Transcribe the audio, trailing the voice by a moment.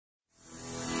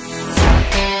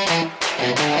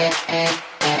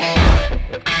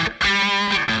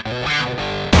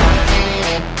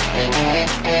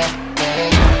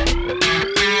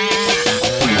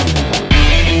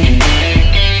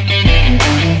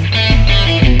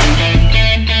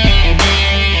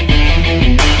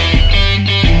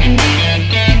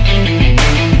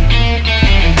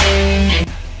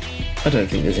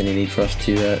need for us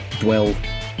to dwell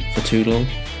for too long.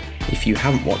 If you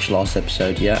haven't watched last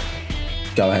episode yet,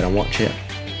 go ahead and watch it.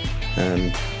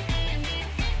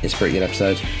 It's a pretty good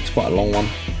episode. It's quite a long one.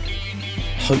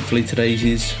 Hopefully today's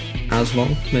is as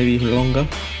long, maybe even longer,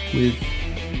 with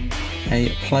a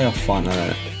playoff final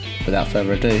in it. Without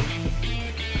further ado,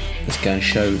 let's go and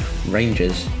show Reading,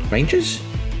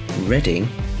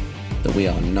 that we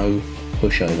are no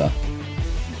pushover.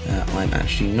 I'm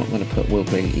actually not going to put Will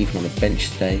Green even on the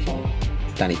bench today.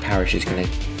 Danny Parish is going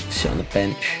to sit on the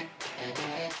bench.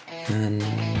 And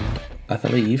I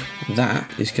believe that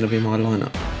is going to be my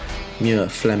lineup. Muir,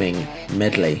 Fleming,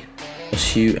 Medley,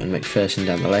 Osue and McPherson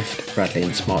down the left, Bradley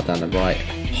and Smart down the right,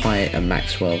 Hyatt and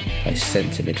Maxwell play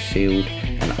centre midfield,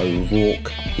 and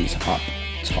O'Rourke is up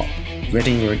top.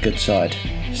 Reading are a good side.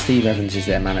 Steve Evans is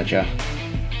their manager.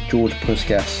 George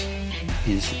Puskas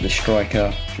is the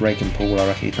striker. Reagan Paul I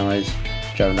recognise.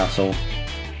 Joe Nuttall.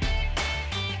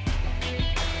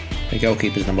 The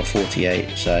goalkeeper's number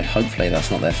 48, so hopefully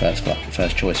that's not their first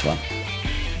choice one.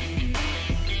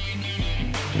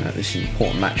 This is an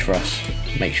important match for us.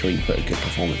 Make sure you put a good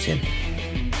performance in.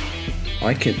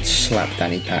 I could slap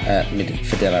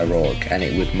Fidel O'Rourke and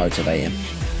it would motivate him.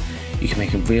 You can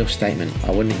make a real statement.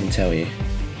 I wouldn't even tell you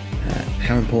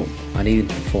how important I need him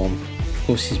to perform. Of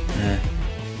course,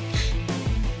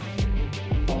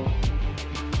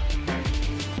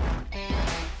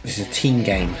 this is a team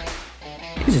game.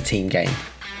 It is a team game.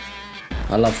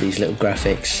 I love these little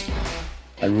graphics.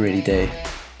 I really do.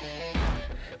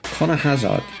 Connor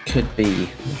Hazard could be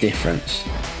the difference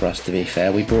for us, to be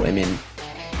fair. We brought him in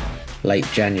late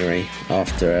January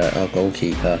after our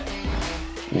goalkeeper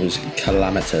was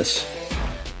calamitous.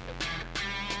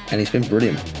 And he's been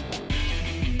brilliant.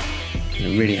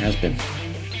 It really has been.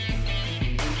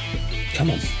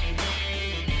 Come on.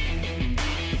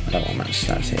 I don't want match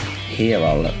stats here. Here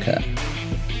I'll look at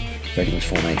Reading's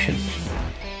formation.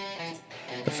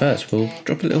 But first we'll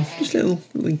drop a little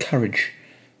encourage.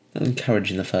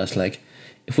 Encourage in the first leg.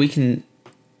 If we can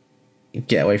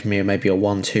get away from here, maybe a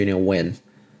 1-2-0 win,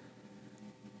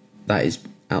 that is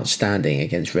outstanding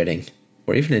against Reading.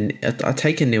 Or even I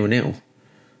take a 0-0.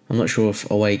 I'm not sure if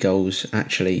away goals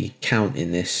actually count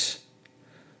in this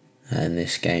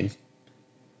game.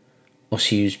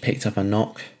 Osu's picked up a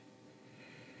knock.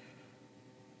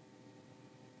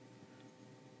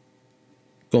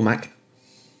 Go on, Mac.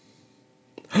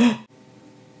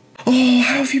 Oh,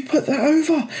 how have you put that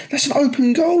over? That's an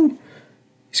open goal. He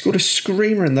scored a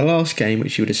screamer in the last game,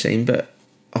 which you would have seen, but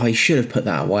he should have put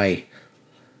that away.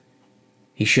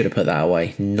 He should have put that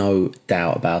away, no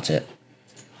doubt about it.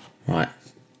 Right.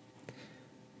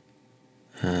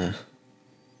 Shall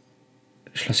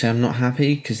I say I'm not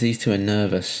happy? Because these two are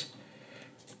nervous.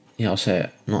 Yeah, I'll say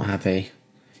it. I'm not happy.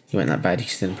 You weren't that bad, you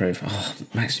can still improve. Oh,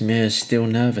 Max Muir's still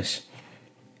nervous.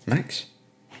 Max?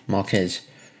 Marquez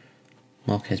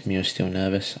Muir's still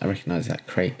nervous. I recognise that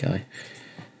Craig guy.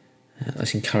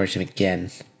 Let's encourage him again.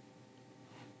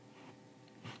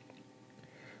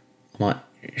 I might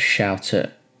shout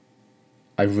it.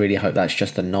 I really hope that's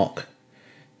just a knock,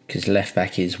 because left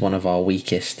back is one of our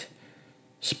weakest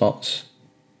spots.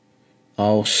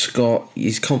 Oh, Scott,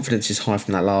 his confidence is high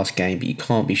from that last game, but you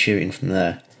can't be shooting from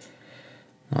there.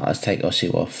 Right, let's take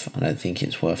Ossie off. I don't think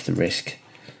it's worth the risk.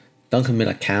 Duncan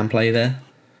Miller can play there,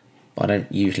 but I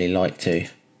don't usually like to.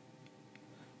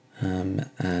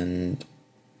 And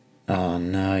oh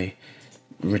no,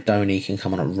 Radoni can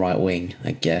come on at right wing,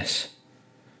 I guess.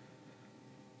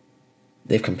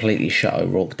 They've completely shut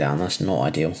O'Rourke down. That's not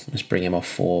ideal. Let's bring him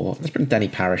off let's bring Danny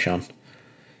Parish on.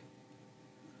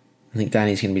 I think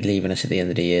Danny's going to be leaving us at the end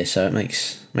of the year, so it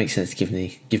makes sense to give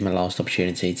him a last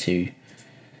opportunity to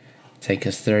take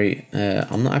us through.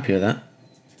 I'm not happy with that.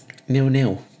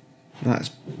 0-0.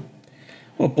 That's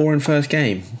what a boring first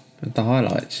game with the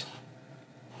highlights.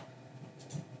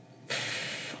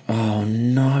 Oh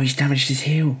no, he's damaged his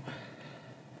heel.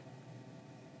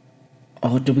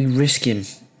 Oh, do we risk him?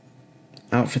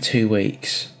 Out for 2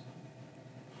 weeks.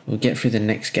 We'll get through the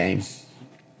next game.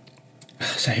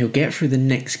 So he'll get through the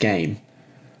next game,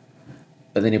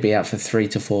 but then he'll be out for 3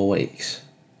 to 4 weeks.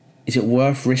 Is it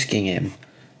worth risking him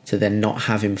to then not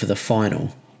have him for the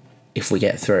final if we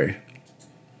get through?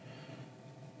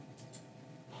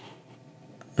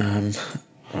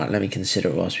 Right, let me consider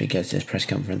it whilst we go to this press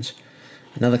conference.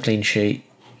 Another clean sheet.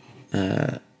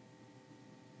 All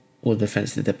the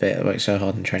defence did a bit. I worked so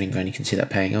hard in training ground. You can see that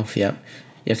paying off. Yep,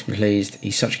 you have to be pleased.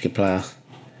 He's such a good player.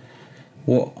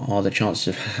 What are the chances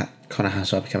of Connor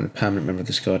Hazard becoming a permanent member of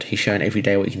the squad? He's shown every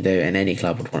day what he can do, and any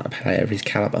club would want a player of his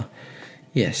calibre.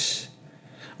 Yes.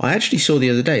 I actually saw the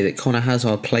other day that Connor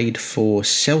Hazard played for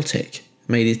Celtic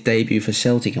Made his debut for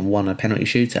Celtic and won a penalty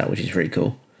shootout, which is pretty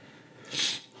cool.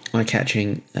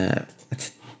 Eye-catching,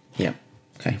 yeah,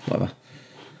 okay, whatever.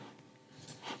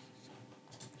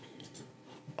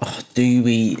 Oh, do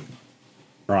we...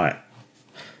 Right,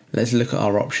 let's look at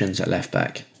our options at left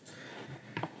back.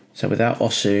 So without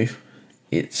Osu,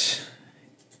 it's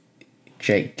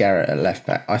Jake Garrett at left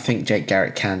back. I think Jake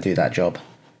Garrett can do that job.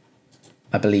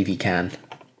 I believe he can.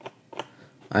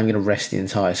 I'm going to rest the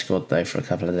entire squad though for a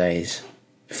couple of days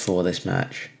before this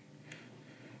match.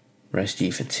 Rest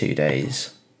you for 2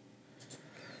 days.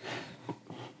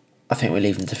 I think we're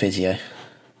leaving to physio.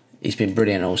 He's been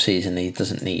brilliant all season. He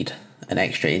doesn't need an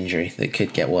extra injury that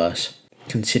could get worse.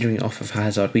 Considering off of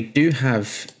Hazard, we do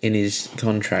have in his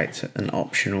contract an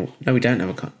optional... No, we don't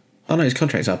have a... Oh no, his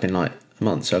contract's up in like a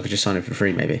month, so I could just sign him for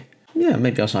free maybe. Yeah,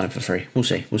 maybe I'll sign him for free. We'll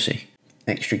see.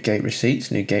 Extra gate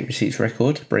receipts, new gate receipts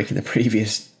record, breaking the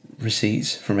previous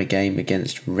receipts from a game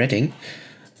against Reading.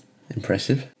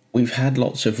 Impressive. We've had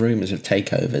lots of rumours of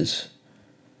takeovers,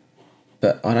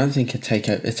 but I don't think a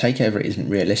takeover isn't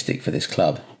realistic for this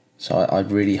club, so I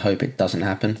really hope it doesn't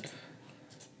happen.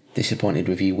 Disappointed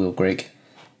with you, Will Grigg.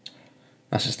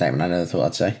 That's a statement I never thought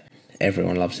I'd say.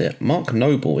 Everyone loves it. Mark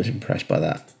Noble was impressed by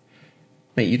that.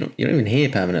 Mate, you don't even hear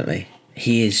permanently.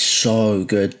 He is so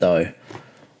good though.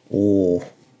 Oh,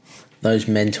 those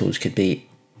mentals could be...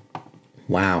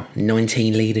 Wow,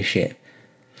 19 leadership.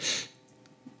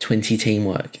 20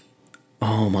 teamwork.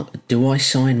 Oh my... Do I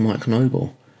sign Mark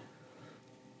Noble?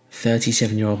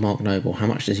 37-year-old Mark Noble. How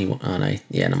much does he want? Oh no,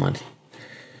 yeah, never mind.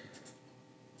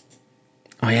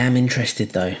 I am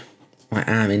interested though. I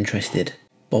am interested.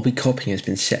 Bobby Copping has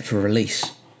been set for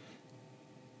release.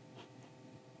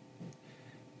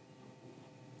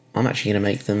 I'm actually going to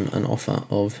make them an offer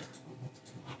of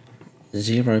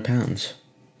 £0.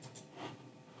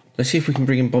 Let's see if we can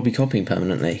bring in Bobby Copping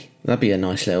permanently. That'd be a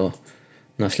nice little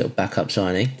backup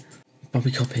signing.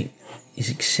 Bobby Copping is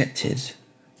accepted.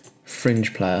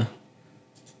 Fringe player.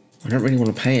 I don't really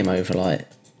want to pay him over like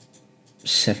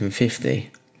 $750.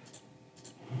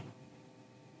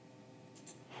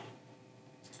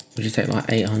 Would you take like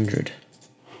 800?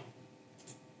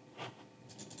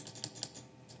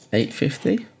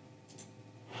 850?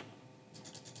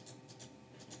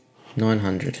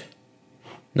 900.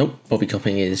 Nope, Bobby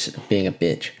Copping is being a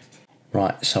bitch.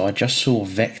 Right, so I just saw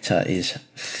Vector is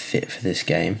fit for this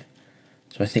game.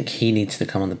 So I think he needs to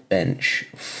come on the bench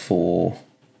for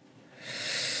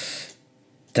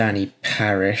Danny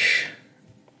Parish.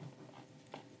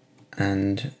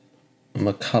 And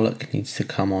McCulloch needs to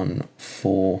come on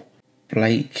for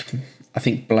Blake. I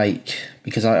think Blake,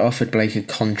 because I offered Blake a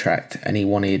contract and he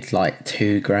wanted like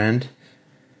 $2,000.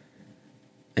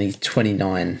 And he's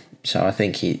 29. So I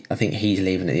think he's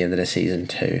leaving at the end of the season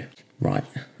too. Right,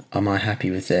 am I happy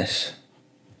with this?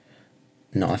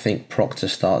 No, I think Proctor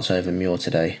starts over Muir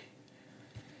today.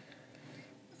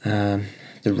 The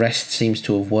rest seems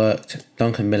to have worked.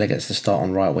 Duncan Miller gets to start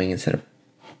on right wing instead of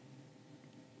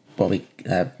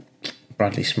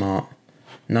Bradley Smart.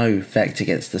 No, Vector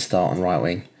gets to start on right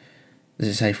wing. Does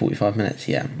it say 45 minutes?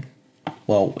 Yeah.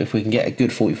 Well, if we can get a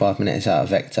good 45 minutes out of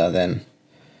Vector, then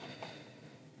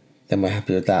we're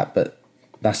happy with that, but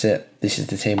that's it. This is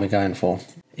the team we're going for.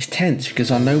 It's tense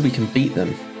because I know we can beat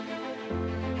them.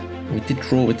 We did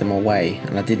draw with them away,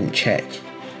 and I didn't check.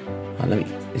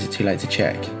 Is it too late to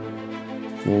check?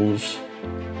 Rules.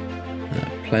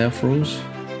 Playoff rules.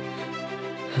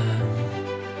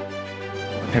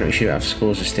 Penalty shootout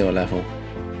scores are still level.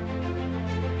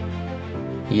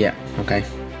 Yeah, okay.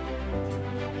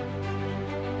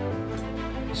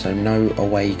 So no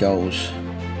away goals.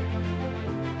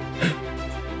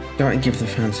 Go out and give the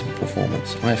fans some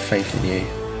performance. I have faith in you.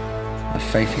 I have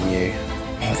faith in you.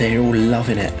 Oh, they're all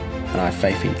loving it. And I have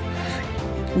faith in...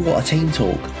 What a team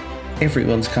talk.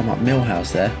 Everyone's come up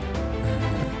Millhouse there.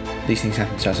 These things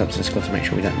happen to us up to the squad to make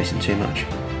sure we don't listen too much.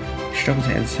 Struggle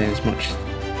to entertain as much...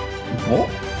 What?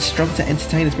 Struggle to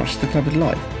entertain as much as the club would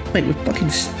like? Mate, we've fucking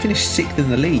finished 6th in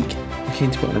the league. I'm keen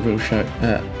to put on a real show.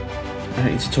 I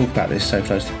don't need to talk about this so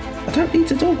close to... I don't need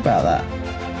to talk about that.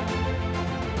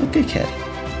 What a dickhead.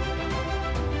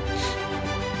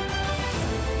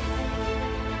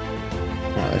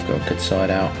 Right, they've got a good side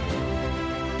out.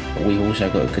 But we've also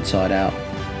got a good side out.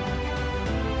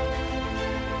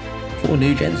 4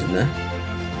 new gens in there.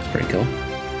 That's pretty cool.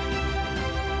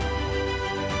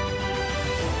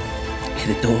 Look at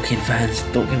the Dorking fans.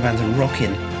 Dorking fans are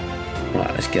rocking.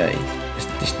 Right, let's go.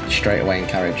 Let's straight away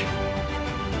encourage.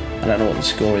 I don't know what the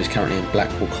score is currently in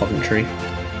Blackpool Coventry.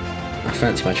 I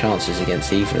fancy my chances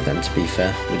against either of them, to be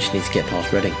fair. We just need to get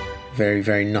past Reading. Very,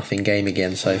 very nothing game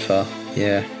again so far.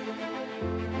 Yeah.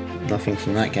 Nothing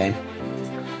from that game.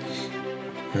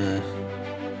 We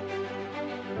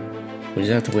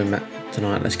deserve to win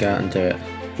tonight. Let's go out and do it.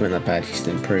 We weren't that bad. He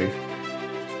still improve.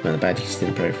 We weren't that bad. He still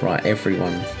improve. Right,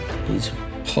 everyone is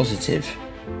positive.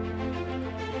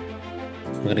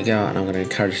 I'm going to go out and I'm going to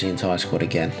encourage the entire squad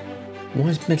again. Why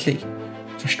is Medley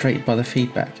frustrated by the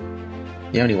feedback?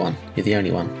 The only one. You're the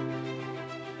only one.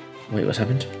 Wait, what's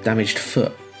happened? Damaged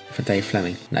foot for Dave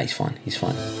Fleming. No, he's fine. He's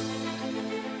fine.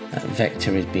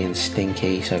 Vector is being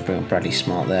stinky, so bring on Bradley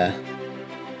Smart there.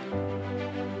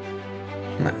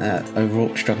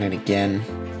 O'Rourke struggling again.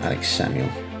 Alex Samuel.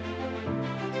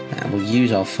 And we'll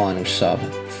use our final sub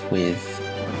with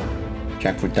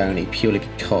Jack Rodoni purely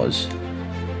because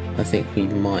I think we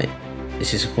might.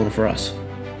 Is this a corner for us?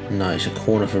 No, it's a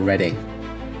corner for Reading.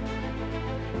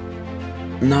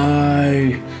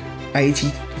 No!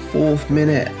 84th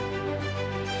minute.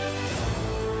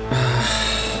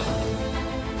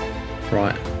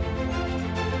 Right.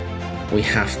 We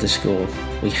have to score.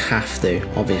 We have to,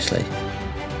 obviously.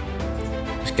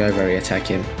 Let's go very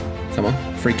attacking. Come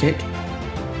on, free kick.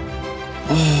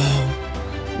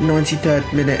 Oh,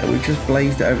 93rd minute. We've just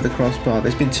blazed it over the crossbar.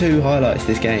 There's been 2 highlights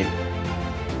this game.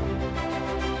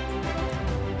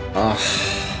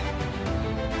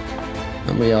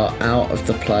 And we are out of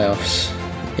the playoffs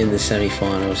in the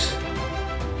semi-finals.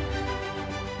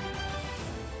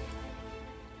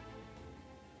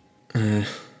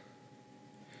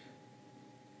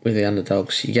 With the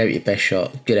underdogs, you gave it your best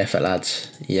shot. Good effort,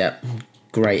 lads. Yep,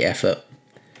 great effort.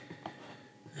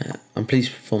 I'm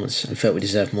pleased with the performance and felt we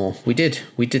deserved more. We did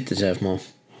deserve more.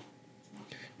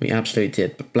 We absolutely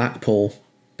did. But Blackpool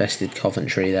bested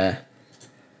Coventry there.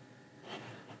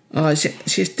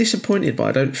 It's disappointed, but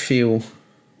I don't feel.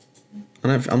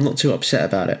 I'm not too upset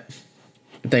about it.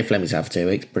 Dave Fleming's out for 2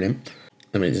 weeks, brilliant.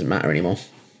 I mean, it doesn't matter anymore.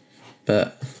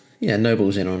 But yeah,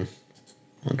 Noble's in on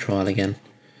trial again.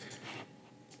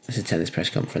 Let's attend this press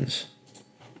conference.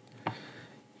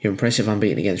 You're impressive,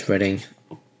 unbeaten against Reading.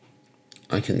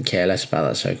 I couldn't care less about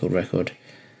that so-called record.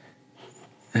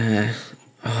 I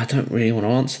don't really want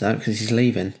to answer that because he's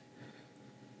leaving.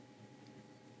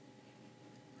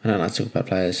 I don't like to talk about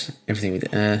players. Everything we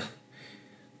do.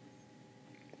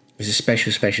 He's a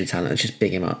special talent. Let's just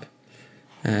big him up.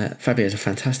 Fabio is a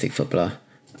fantastic footballer.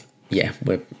 Yeah,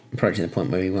 we're approaching the point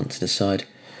where we want to decide.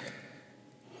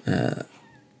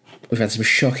 We've had some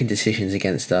shocking decisions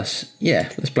against us. Yeah,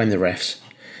 let's blame the refs.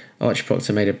 Archie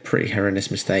Proctor made a pretty horrendous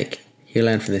mistake. He'll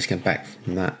learn from this, get back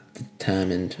from that,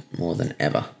 determined more than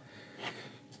ever.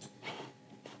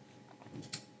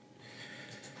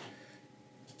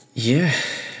 Yeah,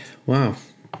 wow.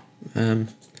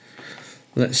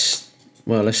 Let's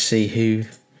see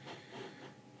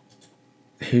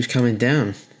who's coming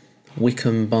down.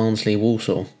 Wycombe, Barnsley,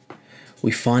 Walsall.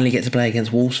 We finally get to play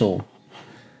against Walsall.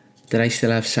 Do they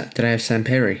have Sam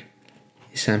Perry?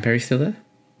 Is Sam Perry still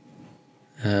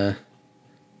there?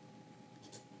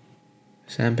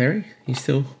 Sam Perry? He's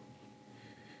still...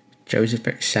 Joseph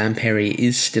Perry. Sam Perry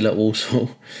is still at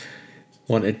Walsall.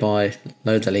 Wanted by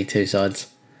loads of League 2 sides.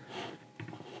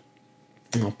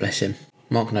 Oh, bless him.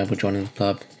 Mark Noble joining the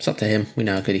club. It's up to him. We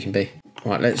know how good he can be.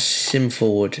 Right, let's sim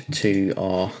forward to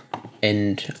our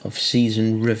end of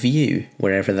season review,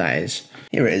 wherever that is.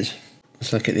 Here it is.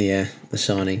 Let's look at the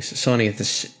signings. Signing of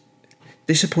this.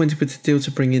 Disappointed with the deal to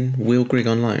bring in Will Grigg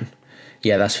on loan.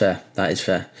 Yeah, that's fair. That is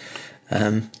fair.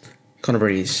 Conor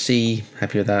Brady is C.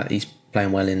 Happy with that. He's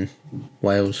playing well in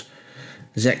Wales.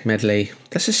 Zech Medley.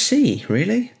 That's a C,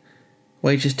 really?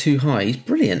 Wages too high. He's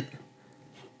brilliant.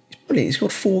 He's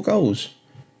got 4 goals.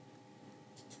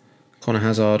 Connor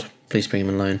Hazard. Please bring him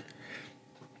on loan.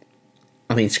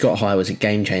 I mean, Scott High was a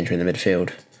game changer in the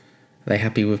midfield. Are they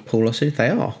happy with Paul Ossu? They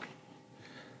are.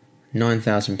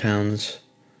 £9,000.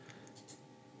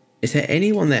 Is there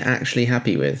anyone they're actually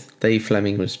happy with? Dave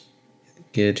Fleming was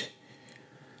good.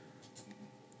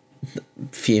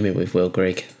 Fuming with Will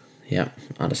Grigg. Yeah,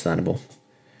 understandable.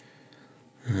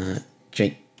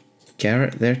 Jake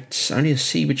Garrett. There's only a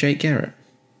C with Jake Garrett.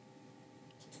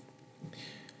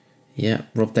 Yeah,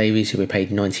 Rob Davies, who we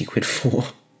paid 90 quid for.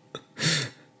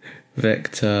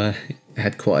 Vector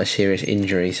had quite a serious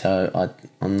injury, so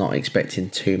I'm not expecting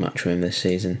too much from him this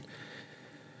season.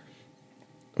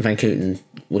 Van Kooten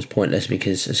was pointless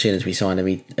because as soon as we signed him,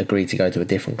 he agreed to go to a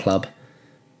different club.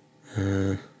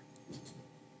 Connor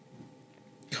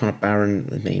Barron,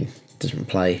 I mean, doesn't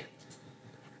play.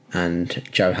 And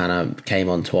Joe Hanna came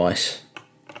on twice.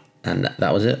 And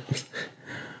that was it.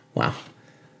 Wow.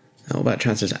 What about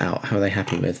transfers out? How are they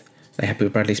happy with? Are they happy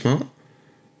with Bradley Smart?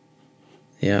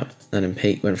 Yeah. Then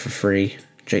Peake went for free.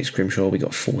 Jake Scrimshaw we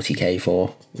got 40k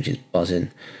for, which is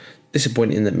buzzing.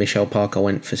 Disappointing that Michelle Parker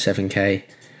went for 7k.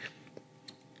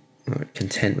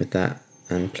 Content with that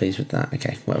and pleased with that.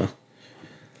 Okay, whatever.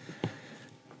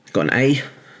 Got an A.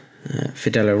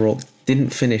 Fidel O'Rourke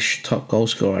didn't finish top goal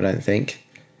scorer, I don't think.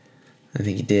 I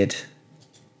think he did.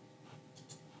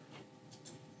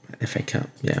 FA Cup,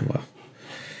 yeah, well.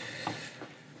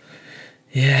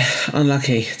 Yeah,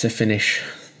 unlucky to finish.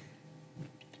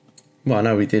 Well,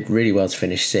 no, we did really well to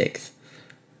finish 6th.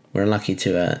 We're unlucky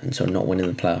to not win in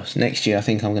the playoffs. Next year, I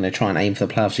think I'm going to try and aim for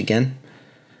the playoffs again.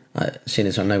 Seeing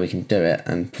as I know we can do it,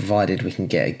 and provided we can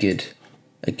get a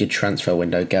good transfer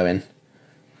window going,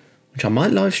 which I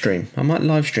might live stream. I might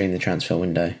live stream the transfer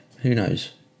window. Who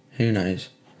knows? Who knows?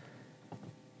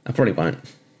 I probably won't.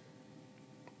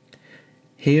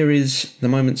 Here is the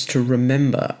moments to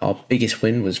remember. Our biggest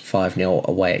win was 5-0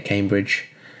 away at Cambridge,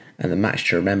 and the match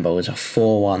to remember was a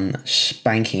 4-1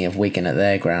 spanking of Wigan at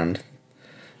their ground.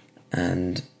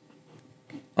 And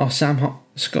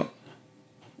Scott,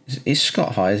 it's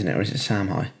Scott High, isn't it, or is it Sam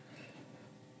High?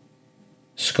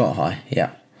 Scott High,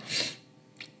 yeah.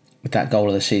 With that goal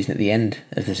of the season at the end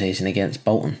of the season against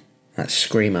Bolton, that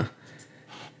screamer.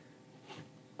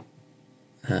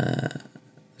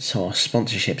 So our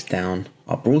sponsorship's down,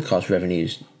 our broadcast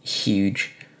revenue's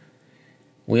huge.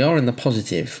 We are in the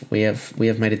positive. We have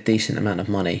made a decent amount of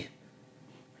money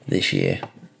this year.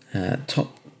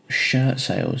 Top shirt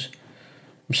sales.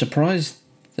 I'm surprised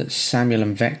that Samuel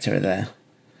and Vector are there.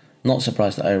 Not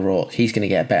surprised that O'Rourke, he's going to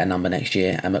get a better number next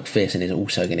year, and McPherson is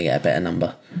also going to get a better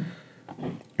number.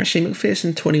 Actually,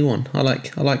 McPherson 21. I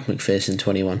like McPherson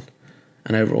 21.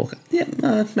 And O'Rourke,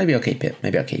 yeah, maybe I'll keep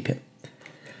it.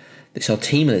 This is our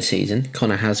team of the season.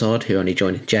 Connor Hazard, who only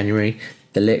joined in January.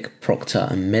 Delic, Proctor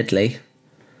and Medley.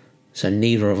 So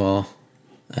neither of our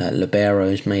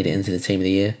liberos made it into the team of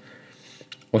the year.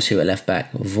 Osu at left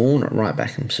back. Vaughan at right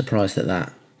back. I'm surprised at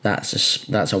that.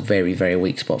 That's a very, very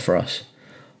weak spot for us.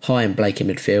 High and Blake in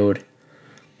midfield.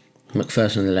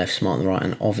 McPherson on the left, Smart on the right,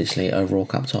 and obviously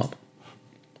O'Rourke up top.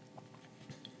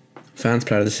 Fans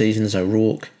player of the season is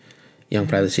O'Rourke. Young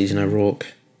player of the season, O'Rourke.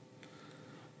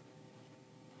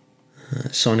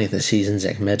 Signing of the season,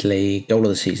 Zach Medley. Goal of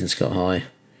the season, Scott High.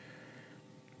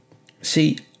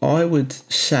 See, I would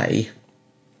say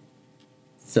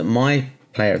that my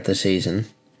player of the season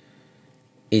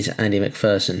is Andy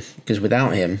McPherson, because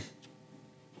without him,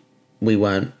 we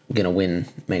weren't going to win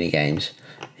many games.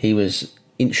 He was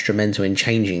instrumental in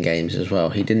changing games as well.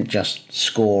 He didn't just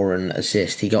score and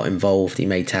assist. He got involved. He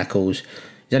made tackles.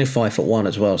 He's only 5'1"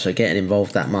 as well, so getting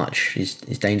involved that much is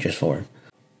dangerous for him.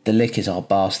 The Lick is our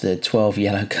bastard. 12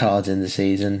 yellow cards in the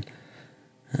season.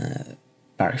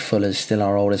 Barry Fuller's still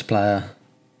our oldest player.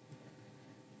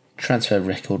 Transfer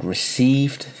record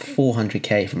received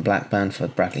 400k from Blackburn for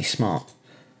Bradley Smart.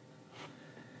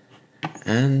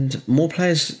 And more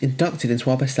players inducted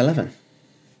into our best 11.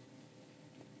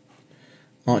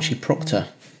 Archie Proctor.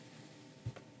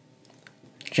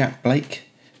 Jack Blake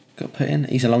got put in.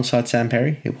 He's alongside Sam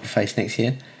Perry, who we'll face next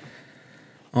year.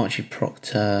 Archie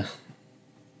Proctor.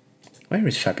 Where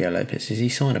is Fabio Lopez? Is he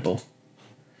signable?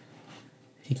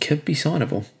 He could be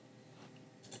signable.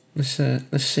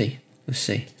 Let's see.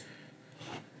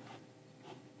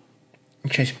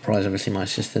 Chasing Prize, obviously my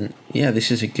assistant. Yeah, this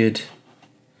is a good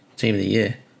team of the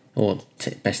year, or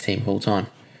best team of all time.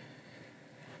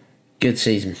 Good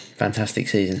season, fantastic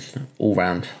season, all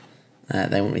round.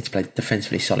 They want me to play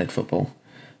defensively solid football.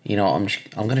 You know, I'm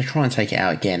going to try and take it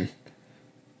out again.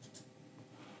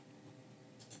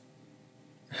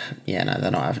 Yeah, no,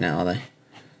 they're not having it, are they?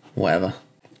 Whatever.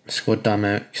 Squad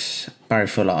dynamics. Barry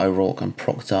Fuller, O'Rourke and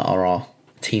Proctor are our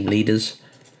team leaders.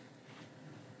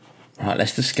 Right,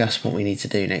 let's discuss what we need to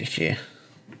do next year.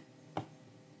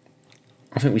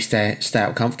 I think we stay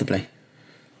out comfortably.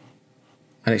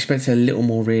 I'd expect a little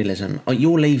more realism. Oh,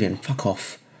 you're leaving. Fuck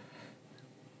off.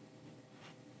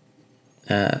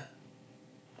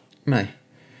 May.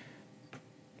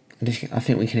 I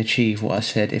think we can achieve what I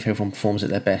said if everyone performs at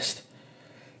their best.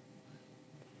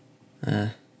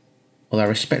 Although I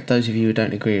respect those of you who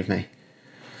don't agree with me.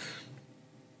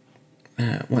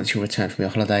 Once you return from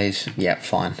your holidays, yeah,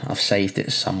 fine. I've saved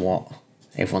it somewhat.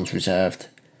 Everyone's reserved.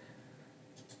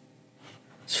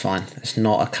 It's fine. It's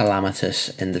not a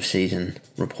calamitous end of season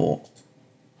report.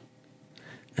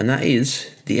 And that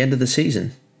is the end of the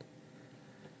season.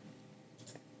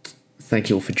 Thank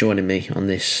you all for joining me on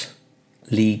this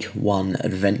League One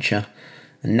adventure.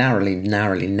 And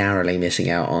narrowly missing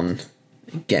out on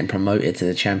getting promoted to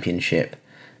the Championship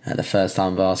the first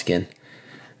time of asking.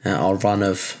 Our run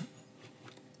of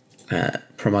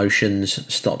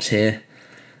promotions stops here.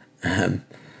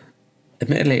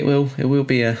 Admittedly, it will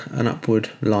be an upward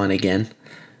line again,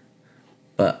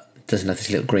 but it doesn't have this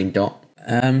little green dot.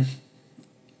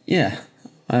 Yeah,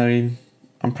 I mean,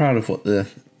 I'm proud of what the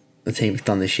team have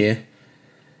done this year.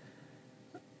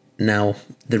 Now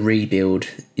the rebuild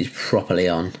is properly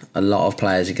on. A lot of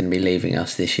players are going to be leaving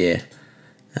us this year.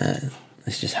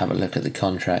 Let's just have a look at the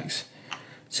contracts.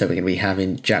 So we're going to be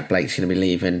having Jack Blake's going to be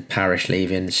leaving, Parrish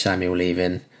leaving, Samuel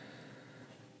leaving.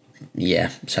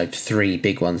 Yeah, so 3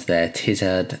 big ones there.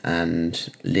 Tizard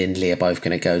and Lindley are both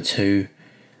going to go too.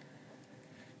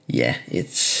 Yeah,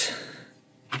 it's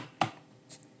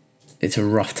a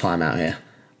rough time out here.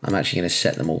 I'm actually going to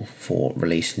set them all for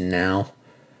release now.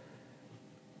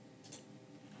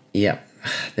 Yep,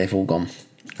 they've all gone.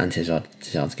 And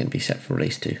Tizard's going to be set for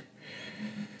release too.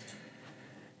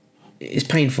 It's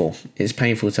painful. It's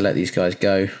painful to let these guys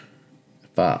go,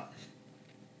 but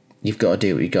you've got to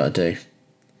do what you've got to do.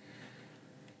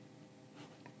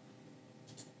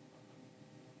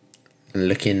 And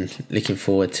looking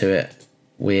forward to it.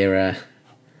 We're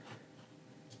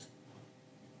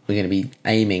going to be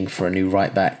aiming for a new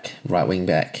right wing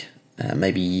back.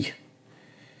 Maybe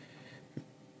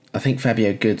I think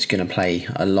Fabio Good's going to play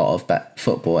a lot of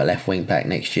football at left wing back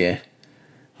next year.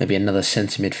 Maybe another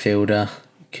centre midfielder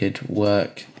could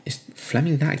work. Is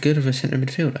Fleming that good of a centre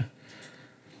midfielder?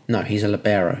 No, he's a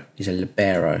libero.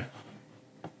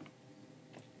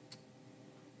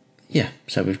 Yeah,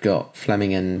 so we've got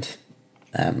Fleming and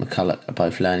McCulloch are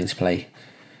both learning to play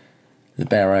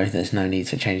libero. There's no need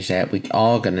to change that. We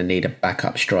are going to need a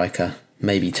backup striker,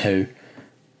 maybe 2.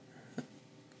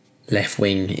 Left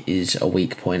wing is a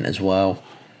weak point as well.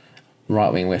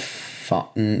 Right wing we're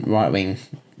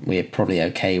probably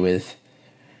okay with.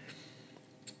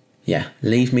 Yeah,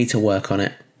 leave me to work on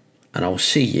it, and I'll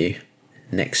see you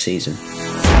next season.